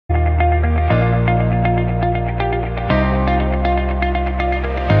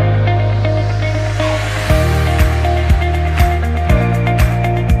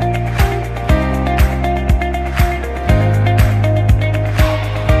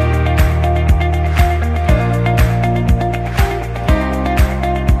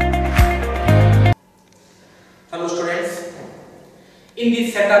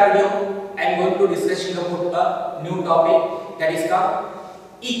the video, I am going to discuss about a new topic that is called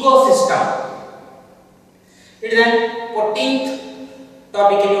ecosystem. It is an 14th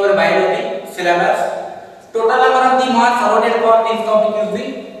topic in your biology syllabus. Total number of the marks allotted for this topic is the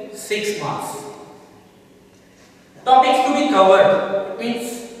 6 marks. Topics to be covered. It means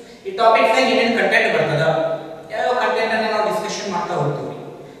the topics like in content bartada. Yeah, content and now discussion marta hotu.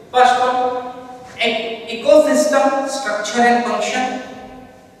 First one, ecosystem structure and function.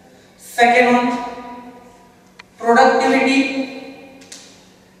 Second one, productivity.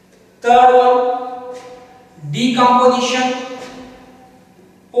 Third one, decomposition.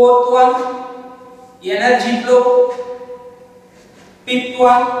 Fourth one, energy flow. Fifth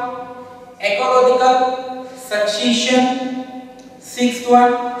one, ecological succession. Sixth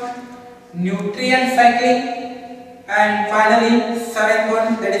one, nutrient cycling. And finally, seventh one,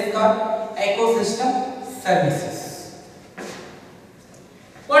 that is called ecosystem services.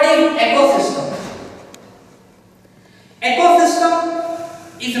 What is ecosystem? Ecosystem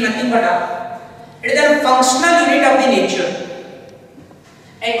is nothing but it is a functional unit of the nature.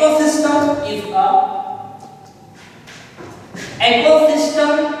 Ecosystem is a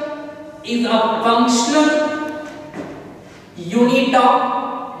functional unit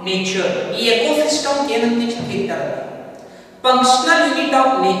of nature. This ecosystem is functional unit of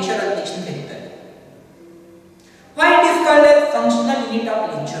nature. Why it is called as functional unit of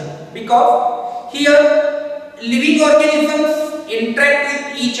nature? Because here living organisms interact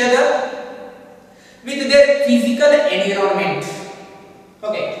with each other with their physical environment.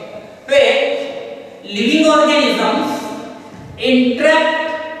 Okay, where living organisms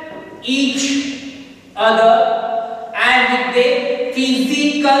interact each other and with their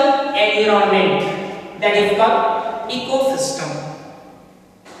physical environment, that is called ecosystem.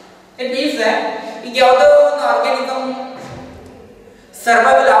 It means that if you have an organism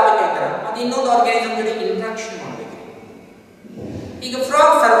survival agakaitre, adu innondu organism jodi interaction ಮಾಡಬೇಕು. ಈಗ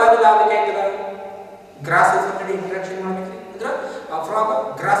frog survival agakaitre, grasshopper jodi interaction ಮಾಡಬೇಕು. ಅಂದ್ರೆ ಆ frog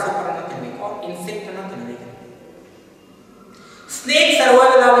grasshopper ಅನ್ನು ತಿನ್ನಬೇಕು, or insect ಅನ್ನು ತಿನ್ನಬೇಕು. snake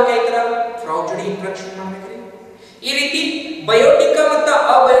survival agakaitre, frog jodi interaction ಮಾಡಬೇಕು. ಈ ರೀತಿ ಬಯೋಟಿಕ್ ಮತ್ತು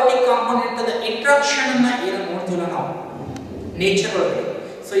ಅಬಯೋಟಿಕ್ ಕಾಂಪೋನೆಂಟ್ ದ ಇಂಟರಾಕ್ಷನ್ ಅನ್ನು ಏನು ನೋಡ್ತೀವಿ ನಾವು ನೇಚರ್ ಒಳಗಡೆ.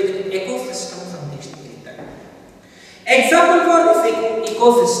 ಸೊ ಇದು ಎಕೋಸಿಸ್ಟಮ್ ಅಂತ ಹೇಳ್ತಾರೆ. Example for this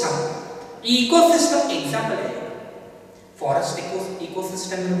ecosystem. ಈ ಇಕೋಸಿಸ್ಟಮ್ ಎಕ್ಸಾಂಪಲ್ ಇದೆ. ಫಾರೆಸ್ಟ್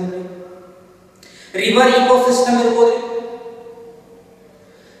ಇಕೋಸಿಸ್ಟಮ್ ಇರಬಹುದು, ರಿವರ್ ಇಕೋಸಿಸ್ಟಮ್ ಇರಬಹುದು,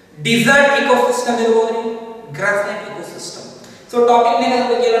 ಡಿಸರ್ಟ್ ಇಕೋಸಿಸ್ಟಮ್ ಇರಬಹುದು, ಗ್ರಾಸ್ಲ್ಯಾಂಡ್ ಇಕೋಸಿಸ್ಟಮ್. ಸೊ ಟಾಪಿಕ್ ನ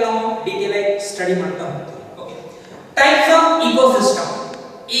ಬಗ್ಗೆ ಎಲ್ಲ ನಾವು ಡೀಟೇಲ್ ಆಗಿ ಸ್ಟಡಿ ಮಾಡ್ತಾ ಹೋಗ್ತೀವಿ. Okay, types of ecosystem.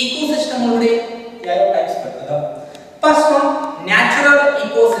 ಈ ಇಕೋಸಿಸ್ಟಮ್ ಒಳಗಡೆ ಯಾವ ಟೈಪ್ಸ್ ಬರ್ತದ? First one, natural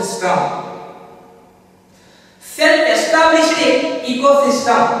ecosystem. self established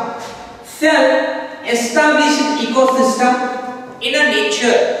ecosystem. Self established ecosystem in a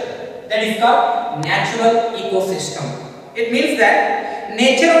nature, that is called natural ecosystem. It means that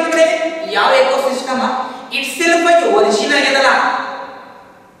nature ಒಳಗಡೆ ಯಾವ ecosystem itself ಆಗಿ origin ಆಗ್ಯದಲ್ಲ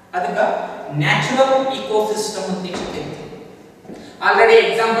ಅದಕ್ಕೆ natural ecosystem ಅಂತ ಹೇಳ್ತೀವಿ. ಆಲ್ರೆಡಿ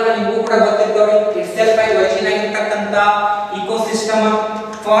ಎಕ್ಸಾಂಪಲ್ ನಿಮಗೂ ಕೂಡ ಗೊತ್ತಿರ್ತವೆ. itself ಆಗಿ ಒರಿಜಿನ್ ಆಗಿರತಕ್ಕಂತ ಇಕೋಸಿಸ್ಟಮ್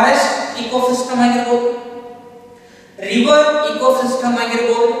ಫಾರೆಸ್ಟ್ ಇಕೋಸಿಸ್ಟಮ್ ಆಗಿರಬಹುದು, ರಿವರ್ ಇಕೋಸಿಸ್ಟಮ್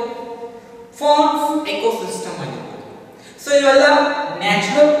ಆಗಿರಬಹುದು, ಫಾರ್ಮ್ಸ್ ಇಕೋಸಿಸ್ಟಮ್ ಆಗಿರಬಹುದು. ಸೊ ಇವೆಲ್ಲ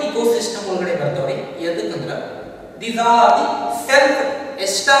ನ್ಯಾಚುರಲ್ ಇಕೋಸಿಸ್ಟಮ್ ಒಳಗಡೆ ಬರ್ತಾವ್ರಿ. ಎದಕ್ಕಂದ್ರೆ these all are the self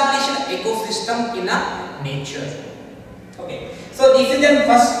established ecosystem in a nature. Okay, so this is the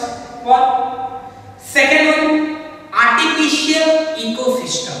first one. Second one, artificial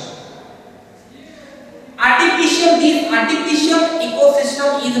ecosystem. This artificial ecosystem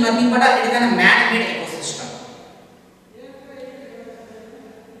is nothing but it is a man-made ecosystem.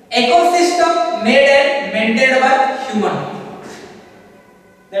 Ecosystem made and maintained by human,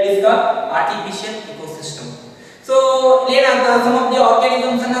 that is the artificial ecosystem. So ಏನಂತ some of the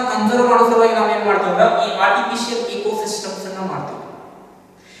organisms ಅನ್ನು conserve ಮಾಡೋ ಸಲುವಾಗಿ ನಾವು ಏನು ಮಾಡ್ತೀವಿ ಈ artificial ecosystems ಅನ್ನು ಮಾಡ್ತೀವಿ.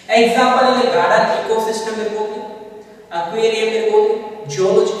 ಎಕ್ಸಾಂಪಲ್ ಇಲ್ಲಿ ಗಾರ್ಡನ್ ಇಕೋಸಿಸ್ಟಮ್ ಇರಬಹುದು, ಅಕ್ವೇರಿಯಂ ಇರಬಹುದು,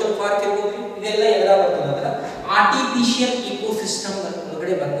 ಜಿಯೋಲಾಜಿಕಲ್ ಪಾರ್ಕ್ ಇರಬಹುದು. ಇದೆಲ್ಲ ಎದರ ಬರ್ತದೆ ಅಂದ್ರೆ ಆರ್ಟಿಫಿಷಿಯಲ್ ಇಕೋಸಿಸ್ಟಮ್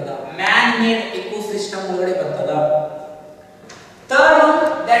ಒಳಗಡೆ ಬರ್ತದ, ಮ್ಯಾನ್ ಮೇಡ್ ಇಕೋಸಿಸ್ಟಮ್ ಒಳಗಡೆ ಬರ್ತದ. Third one,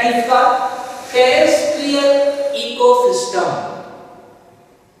 that is called terrestrial ecosystem.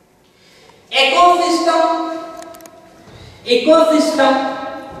 Ecosystem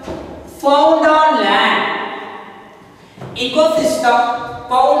found on land. Ecosystem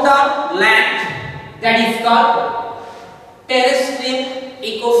found on land, that is called terrestrial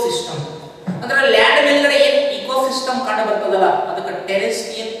ecosystem. ಅಂದ್ರೆ ಲ್ಯಾಂಡ್ ಮೇಲ್ಗಡೆ ಏನು ಇಕೋಸಿಸ್ಟಮ್ ಕಂಡು ಬರ್ತದಲ್ಲ ಅದಕ್ಕೆ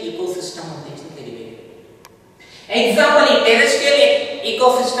ಟೆರೆಸ್ಟ್ರಿಯಲ್ ಇಕೋಸಿಸ್ಟಮ್ ಅಂತ ಹೇಳ್ತೀವಿ. ಎಕ್ಸಾಂಪಲ್ ಈ ಟೆರೆಸ್ಟ್ರಿಯಲ್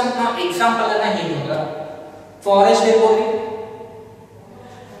ಇಕೋಸಿಸ್ಟಮ್ ನ ಎಕ್ಸಾಂಪಲ್ ಅನ್ನ ಹೇಳಿ ಅಂದ್ರೆ ಫಾರೆಸ್ಟ್ ಇರಬಹುದು,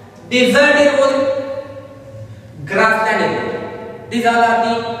 ಡೆಸರ್ಟ್ ಇರಬಹುದು, grassland ಇರಬಹುದು. These all are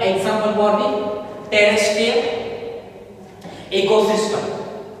the example for the terrestrial ecosystem.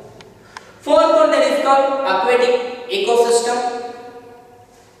 Fourth one that is called aquatic ecosystem.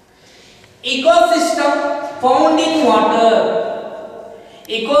 Ecosystem found in water.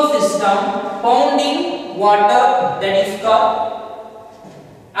 Ecosystem found in water, that is called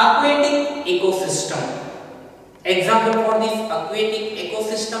aquatic ecosystem. Example for this aquatic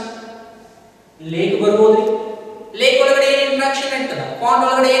ecosystem, lake ಬರಬಹುದು. Lake ಒಳಗಡೆ ಏನು interaction ಇರ್ತದೆ, pond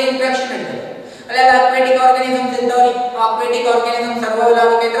ಒಳಗಡೆ ಏನು interaction ಇರ್ತದೆ, ಅಲ್ಲೆಲ್ಲ aquatic organisms ಇರ್ತಾವ್ರಿ. Aquatic organism survival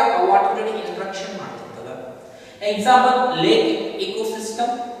ಆಗಬೇಕಾದ್ರೆ ಆ ವಾಟರ್ ಜೊತೆ interaction ಮಾಡ್ತಿರ್ತದೆ. Example lake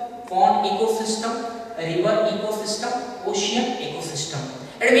ecosystem, pond ecosystem, river ecosystem, ocean ecosystem.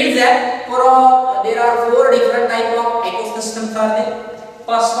 It means that there are 4 different type of ecosystems are there.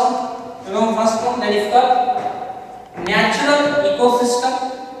 First one that is called natural ecosystem.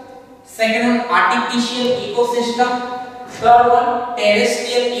 Second one artificial ecosystem. Third one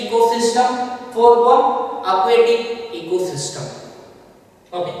terrestrial ecosystem. Fourth one aquatic ecosystem.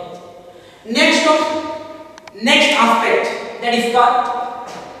 Okay. Next aspect that is called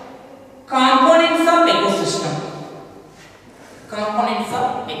components of ecosystem. Components of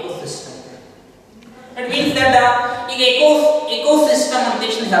ecosystem. It means that ಈಗ ecosystem ಅಂತ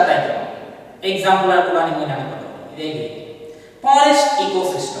ತಕ್ಷಣ ಹೇಳ್ತಾ ಇದ್ದಾರೆ. Example ಕೂಡ ನಿಮಗೆ ನೆನಪಿದೆ. ಇದೆ forest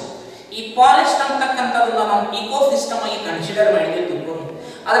ecosystem. ಈ ಫಾರೆಸ್ಟ್ ಅಂತಕ್ಕಂಥದ್ದನ್ನ ನಾವು ಇಕೋಸಿಸ್ಟಮ್ ಆಗಿ ಕನ್ಸಿಡರ್ ಮಾಡಿದ್ರೆ ತಿಳ್ಕೊಳ್ಳಿ.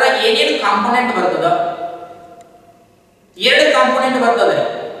 ಅದರ ಏನೇನು ಕಾಂಪೋನೆಂಟ್ ಬರ್ತದ, 2 ಕಾಂಪೋನೆಂಟ್ ಬರ್ತದೆ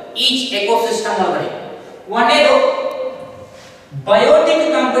ಈಚ್ ಎಕೋಸಿಸ್ಟಮ್ ಒಳಗಡೆ. ಒಂದೇದು ಬಯೋಟಿಕ್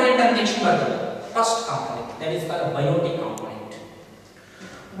ಕಾಂಪೋನೆಂಟ್ ಅಂತ ತಕ್ಷಣ ಬರ್ತದೆ, first component that is called biotic component.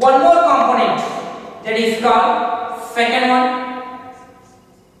 One more component that is called second one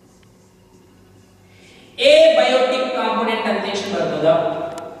abiotic component ಅಂತ ತಕ್ಷಣ ಬರ್ತದೆ.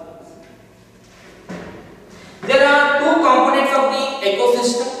 There are 2 components of the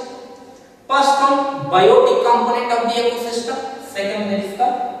ecosystem. First one biotic component of the ecosystem, second one is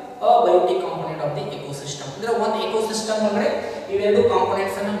called abiotic component of the ecosystem. ಅಂದ್ರೆ ಒಂದು ecosystem ಒಳಗಡೆ ಇವೆರಡು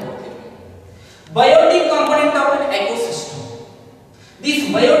components ಅನ್ನು ನೋಡ್ತೀವಿ. Biotic component of an ecosystem. This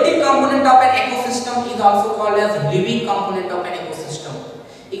biotic component of an ecosystem is also called as living component of an ecosystem.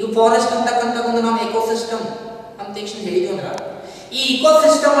 ಈಗ forest ಅಂತಕ್ಕಂಥದ್ದು ನಾವು ecosystem ಅಂತ ತಕ್ಷಣ ಹೇಳಿದ್ವಿ ಅಂದ್ರೆ ಈ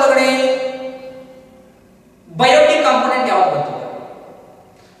ecosystem ಒಳಗಡೆ ಬಯೋಟಿಕ್ ಕಾಂಪೋನೆಂಟ್ ಯಾವುದು ಬರ್ತದೆ,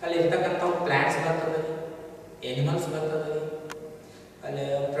 ಅಲ್ಲಿ ಇರ್ತಕ್ಕಂಥ ಪ್ಲಾಂಟ್ಸ್ ಬರ್ತದೆ, ಎನಿಮಲ್ಸ್ ಬರ್ತದೆ, ಅಲ್ಲಿ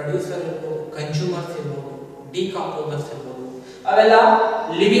ಪ್ರೊಡ್ಯೂಸರ್ ಇರ್ಬೋದು, ಕನ್ಸ್ಯೂಮರ್ಸ್ ಇರ್ಬೋದು, ಡಿಕಾಂಪೋಸರ್ಸ್ ಇರ್ಬೋದು, ಅವೆಲ್ಲ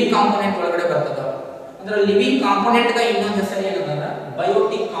ಲಿವಿಂಗ್ ಕಾಂಪೋನೆಂಟ್ ಒಳಗಡೆ ಬರ್ತದೆ. ಅಂದ್ರೆ ಲಿವಿಂಗ್ ಕಾಂಪೋನೆಂಟ್ ಗೆ ಇನ್ನೊಂದು ಹೆಸರು ಏನಂದ್ರೆ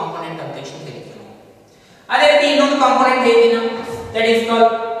ಬಯೋಟಿಕ್ ಕಾಂಪೋನೆಂಟ್ ಅಂತ ಹೇಳ್ತೀವಿ ನಾವು. ಅದೇ ರೀತಿ ಇನ್ನೊಂದು ಕಾಂಪೋನೆಂಟ್ ಹೇಳ್ತೀನಿ ನಾವು, that is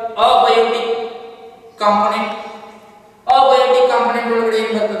called abiotic component. Abiotic component ಒಳಗಡೆ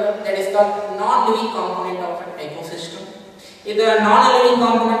ಏನು ಬರ್ತದೆ, that is called non living component of an ecosystem. ಇದು non living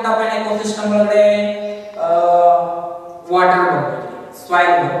component of an ecosystem ಒಳಗಡೆ ವಾಟರ್ ಬರ್ತದೆ,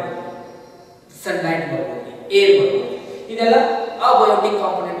 ಸಾಯಿಲ್ ಬರ್ತದೆ, ಸನ್ಲೈಟ್ ಬರ್ತದೆ, ಏರ್ ಬರ್ತದೆ. ಇದೆಲ್ಲ abiotic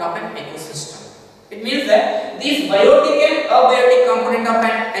component of an ecosystem. It means that these biotic and abiotic component of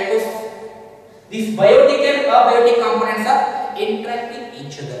an ecosystem, these biotic and abiotic components are interacting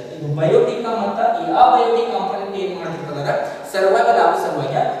each other. ಇದು biotic ಮತ್ತು ಈ abiotic component ಏನು ಮಾಡ್ತಿರ್ತದ, survival ಆಗೋ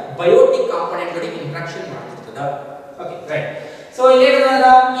ಸಲುವಾಗಿ biotic component ಗಳಿಗೆ interaction ಮಾಡ್ತಿರ್ತದ. Okay right. So ಇಲ್ಲಿ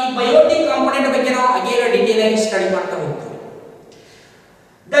ಏನಂದ್ರೆ ಈ ಬಯೋಟಿಕ್ ಕಾಂಪೋನೆಂಟ್ ಬಗ್ಗೆ ನಾವು ಅಗೇನ್ ಡಿಟೇಲ್ ಆಗಿ ಸ್ಟಡಿ ಮಾಡ್ತಾ ಹೋಗ್ತೀವಿ.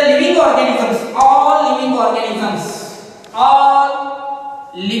 The living organisms, all living organisms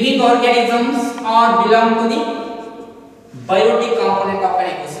are belong to the biotic component of an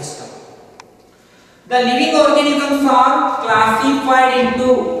ecosystem. The living organisms are classified into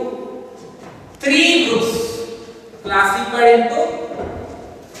 3 groups. Classified into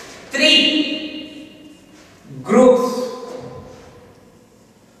 3 groups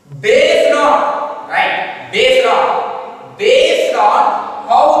based on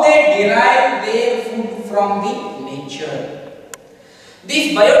how they derive their food from the nature. This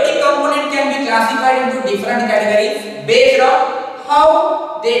biotic component can be classified into different categories based on how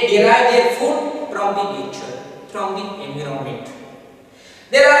they derive their food from the nature, from the environment.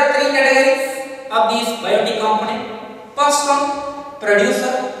 There are 3 categories of these biotic component. First one,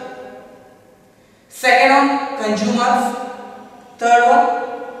 producer. Second one, consumers. Third one,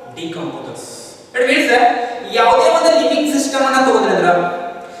 decomposers. It means that ಯಾವುದೇ ಒಂದು living system ಅನ್ನು ತಗೊಂಡ್ರೆ,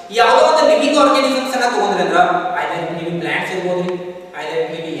 ಯಾವುದೋ ಒಂದು living organisms ಅನ್ನು ತಗೊಂಡ್ರೆ, ಐದರ್ maybe plants ಇರಬಹುದ್ರಿ, ಐದರ್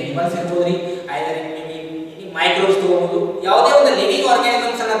maybe animals ಇರಬಹುದ್ರಿ, ಐದರ್ maybe microbes ತಗೋಬಹುದು. ಯಾವುದೇ ಒಂದು ಲಿವಿಂಗ್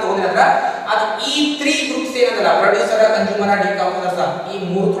ಆರ್ಗಾನಿಸಮ್ಸ್ ಅನ್ನು ತಗೊಂಡ್ರೆ ಅದು ಈ 3 ಗ್ರೂಪ್ಸ್ ಏನದಲ್ಲ ಪ್ರೊಡ್ಯೂಸರ್ ಕನ್ಸ್ಯೂಮರ್ ಡಿಕಂಪೋಸರ್ ಈ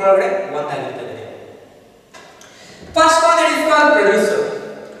ಮೂರರೊಳಗಡೆ ಒಂದಾಗಿರ್ತದೆ. First one that is called producer.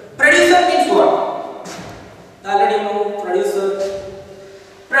 Producer means what? Already know producer.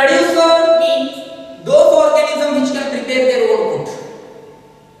 Producer means those organisms which can prepare their own food.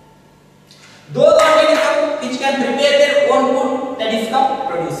 Those organisms which can prepare their own food, that is called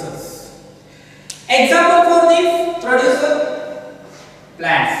producers. Example for this producer,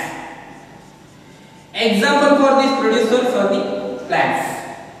 plants. Example for this producer for the plants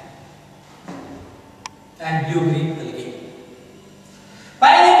and blue green algae.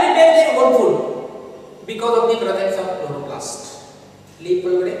 Why they prepare their own food? Because of the presence of chloroplast. Leaf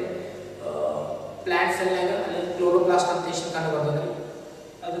ಒಳಗಡೆ plants ಎಲ್ಲ chloroplast ಅಂತ ಕಂಡು ಬರ್ತದೆ.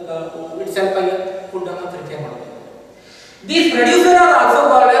 ಅದಕ್ಕೆ it's help ಆಗಿ food ಅನ್ನು prepare ಮಾಡುತ್ತೆ. These producers are also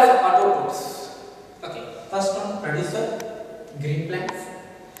called as autotrophs. Okay, first one producer, green plants.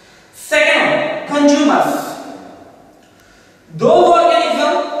 Second one consumers. Those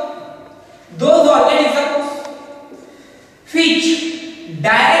organisms which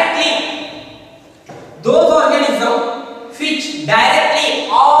directly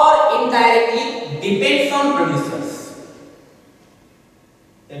or indirectly depends on producers,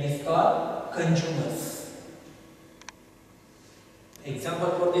 that is called consumers.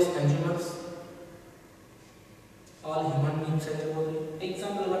 Example for these consumers, all human beings ಇರಬಹುದು.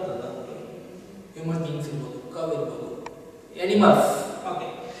 Example ಬರ್ತದ human beings ಇರಬಹುದು, cow ಇರಬಹುದು, animals.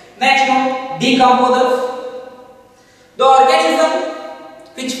 Okay, next one decomposers. The organism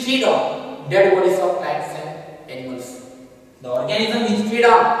which feed on dead bodies of plants and animals. The organism which feed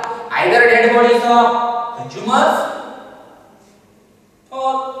on either dead bodies of consumers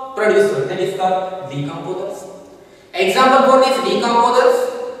or producers, that is called decomposers. Example for these decomposers,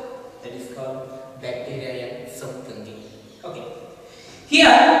 that is called bacteria and some fungi. Okay,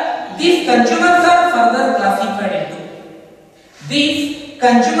 here these consumers are further classified into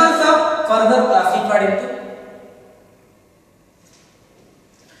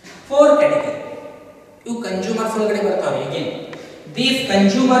four categories. You consumers ಒಳಗಡೆ ಬರ್ತಾವೆ. Again, these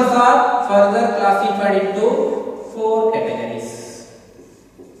consumers are further classified into four categories.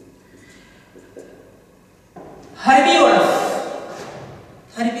 Herbivorous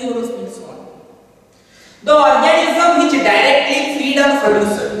means what? The organism which directly feed on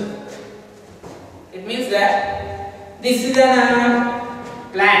producer. It means that this is a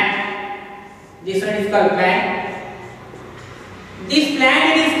plant. This one is called plant. This plant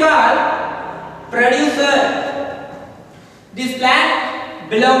is called producer. This plant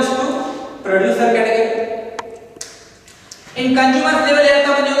belongs to producer category. In consumers level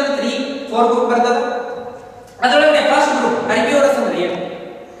ಹೇಳ್ತಾ ಬಂದಿರೋ 4 group ಬರ್ತದೆ. ಅದರೊಳಗೆ first group herbivorous ಅಂದ್ರೆ ಏನು?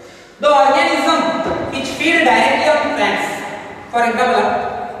 The organism which feed directly on plants. For example,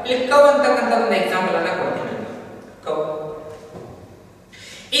 ಇಲ್ಲಿ cow ಅಂತಕ್ಕಂತ ಒಂದು example ಅನ್ನು ಕೊಡ್ತೀನಿ. ಕೌ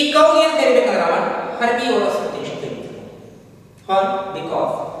ಈ ಕೌ ಏನು ಕರಿಬೇಕಂದ್ರೆ ಅವನು herbivorous ಅಂತ ಹೇಳ್ತೀವಿ. Why?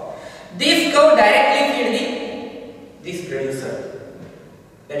 Because this cow directly feed this producer,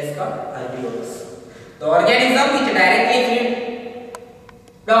 that is called herbivorous. The organism which directly feed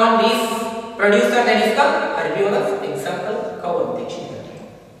on this producer, that is called herbivorous. Example, cow addiction.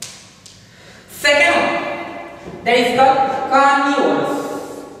 Second one, that is called carnivorous.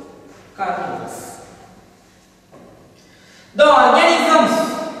 The organisms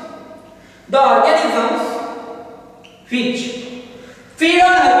which feed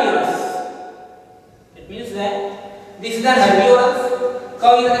on herbivorous. It means that this is the herbivorous.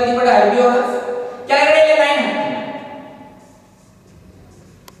 Cow is nothing but herbivorous. ಕೆಳಗಡೆ line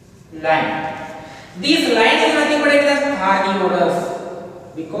This line is nothing but it is carnivorous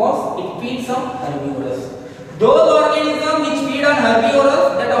because it feeds on herbivorous. Those organisms which feed on herbivorous,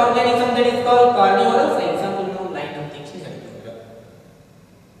 that organism that is called carnivorous. Example, line of things is herbivorous.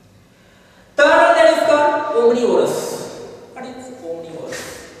 Third one, that is called omnivorous. What is omnivorous?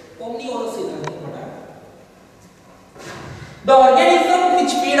 Omnivorous is nothing but the organism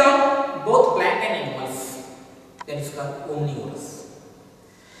which feed on both plant and animals, that is called omnivorous.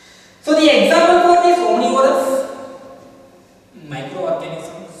 So the example for this omnivorous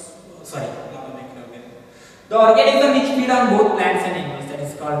microorganisms, the organism which feed on both plants and animals, that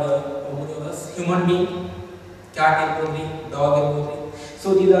is called omnivorous. Human being, cat irabodri, dog irabodri. So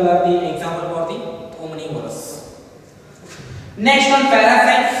these are the example for the omnivorous. Next one,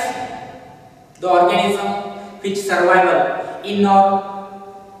 parasites. The organism which survival in or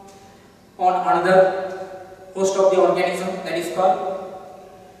on another host of the organism, that is called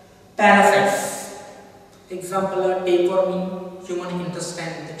parasites. Example, tapeworm, human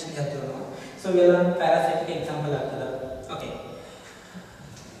intestine infection. So we learn parasitic example after that. Okay.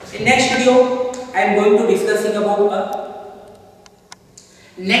 In next video, I am going to discussing about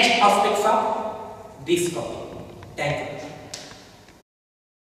next aspects of this topic. Thank you.